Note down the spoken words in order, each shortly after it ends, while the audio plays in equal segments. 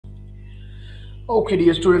Okay,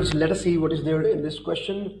 dear students, let us see what is there in this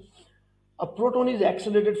question. A proton is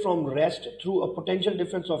accelerated from rest through a potential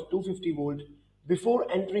difference of 250 volt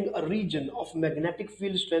before entering a region of magnetic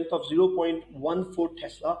field strength of 0.14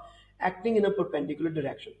 Tesla acting in a perpendicular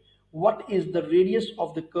direction. What is the radius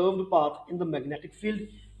of the curved path in the magnetic field?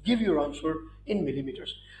 Give your answer in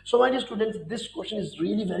millimeters. So my dear students, this question is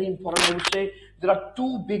really very important. I would say there are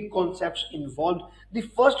two big concepts involved. The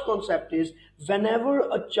first concept is whenever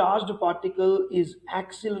a charged particle is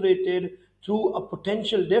accelerated through a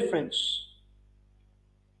potential difference,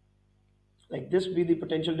 like this be the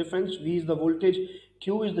potential difference, V is the voltage,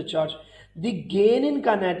 Q is the charge, the gain in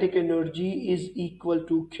kinetic energy is equal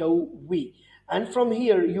to QV, and from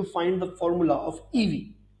here you find the formula of EV,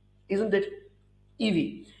 isn't it?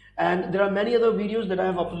 EV. And there are many other videos that I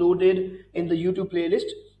have uploaded in the YouTube playlist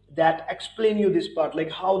that explain you this part,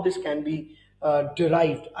 like how this can be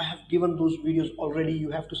derived. I have given those videos already,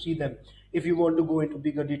 you have to see them if you want to go into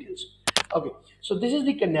bigger details. Okay, so this is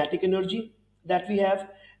the kinetic energy that we have.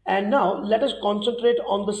 And now let us concentrate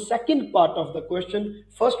on the second part of the question.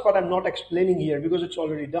 First part I'm not explaining here because it's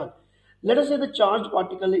already done. Let us say the charged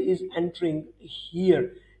particle is entering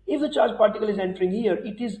here. If the charged particle is entering here,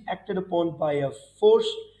 it is acted upon by a force,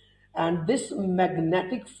 and this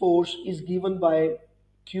magnetic force is given by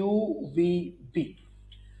QVB.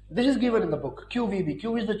 This is given in the book, QVB.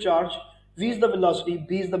 Q is the charge, V is the velocity,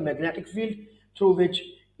 B is the magnetic field through which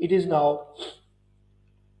it is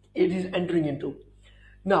entering into.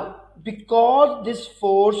 Now, because this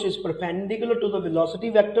force is perpendicular to the velocity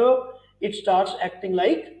vector, it starts acting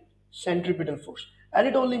like centripetal force. And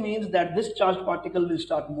it only means that this charged particle will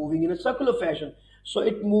start moving in a circular fashion. So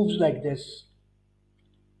it moves like this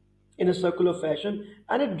in a circular fashion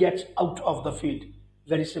and it gets out of the field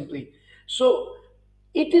very simply. So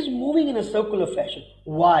it is moving in a circular fashion.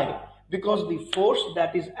 Why? Because the force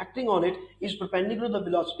that is acting on it is perpendicular to the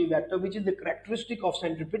velocity vector, which is the characteristic of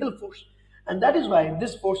centripetal force. And that is why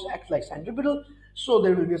this force acts like centripetal, so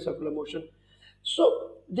there will be a circular motion.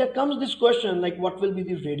 So there comes this question like what will be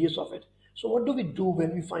the radius of it? So what do we do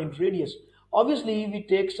when we find radius? Obviously we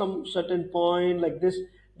take some certain point like this.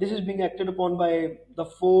 This is being acted upon by the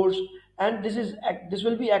force, and this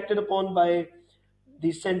will be acted upon by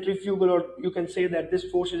the centrifugal, or you can say that this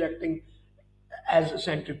force is acting as a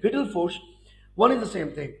centripetal force. One is the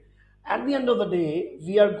same thing. At the end of the day,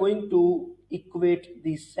 we are going to equate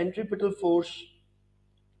the centripetal force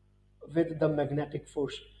with the magnetic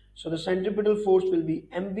force. So the centripetal force will be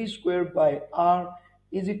mv squared by r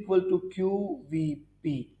is equal to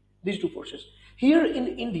qvp, these two forces. Here in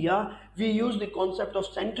India, we use the concept of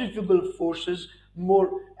centrifugal forces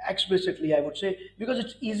more explicitly, I would say, because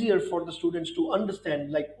it's easier for the students to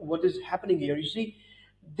understand like what is happening here. You see,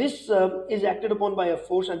 this is acted upon by a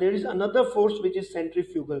force, and there is another force which is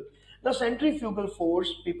centrifugal. The centrifugal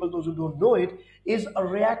force, people, those who don't know it, is a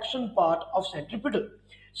reaction part of centripetal.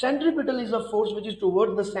 Centripetal is a force which is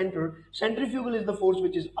toward the center. Centrifugal is the force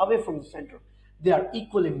which is away from the center. They are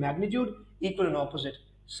equal in magnitude, equal in opposite.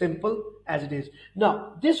 Simple as it is.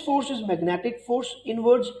 Now, this force is magnetic force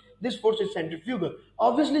inwards. This force is centrifugal.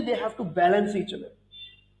 Obviously, they have to balance each other,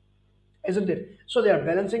 isn't it? So they are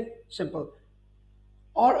balancing. Simple.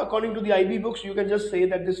 Or according to the IB books, you can just say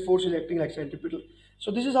that this force is acting like centripetal.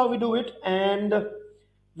 So this is how we do it, and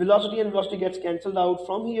velocity and velocity gets cancelled out.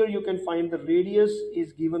 From here you can find the radius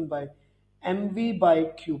is given by mv by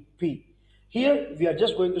qp. Here we are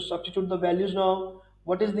just going to substitute the values now.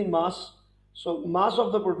 What is the mass? So mass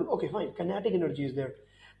of the proton, okay fine, kinetic energy is there.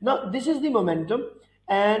 Now this is the momentum,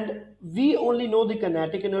 and we only know the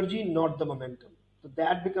kinetic energy, not the momentum. So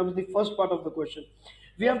that becomes the first part of the question.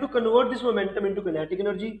 We have to convert this momentum into kinetic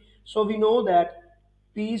energy. So we know that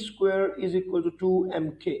P square is equal to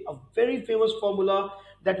 2mk, a very famous formula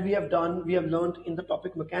that we have learned in the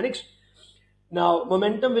topic mechanics. Now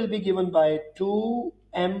momentum will be given by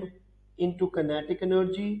 2m into kinetic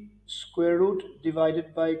energy square root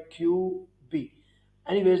divided by qb.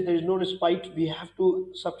 Anyways, there is no respite, we have to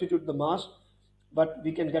substitute the mass, but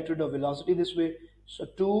we can get rid of velocity this way. So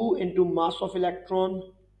 2 into mass of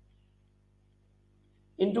electron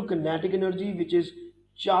into kinetic energy, which is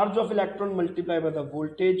charge of electron multiplied by the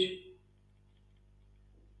voltage,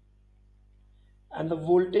 and the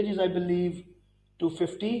voltage is, I believe,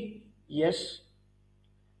 250. Yes,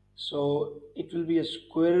 so it will be a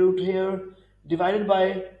square root here divided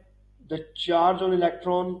by the charge on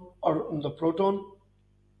electron or on the proton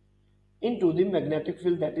into the magnetic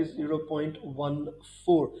field, that is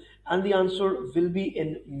 0.14, and the answer will be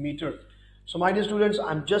in meter. So my dear students,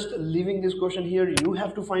 I'm just leaving this question here. You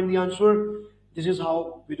have to find the answer. This is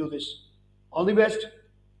how we do this. All the best.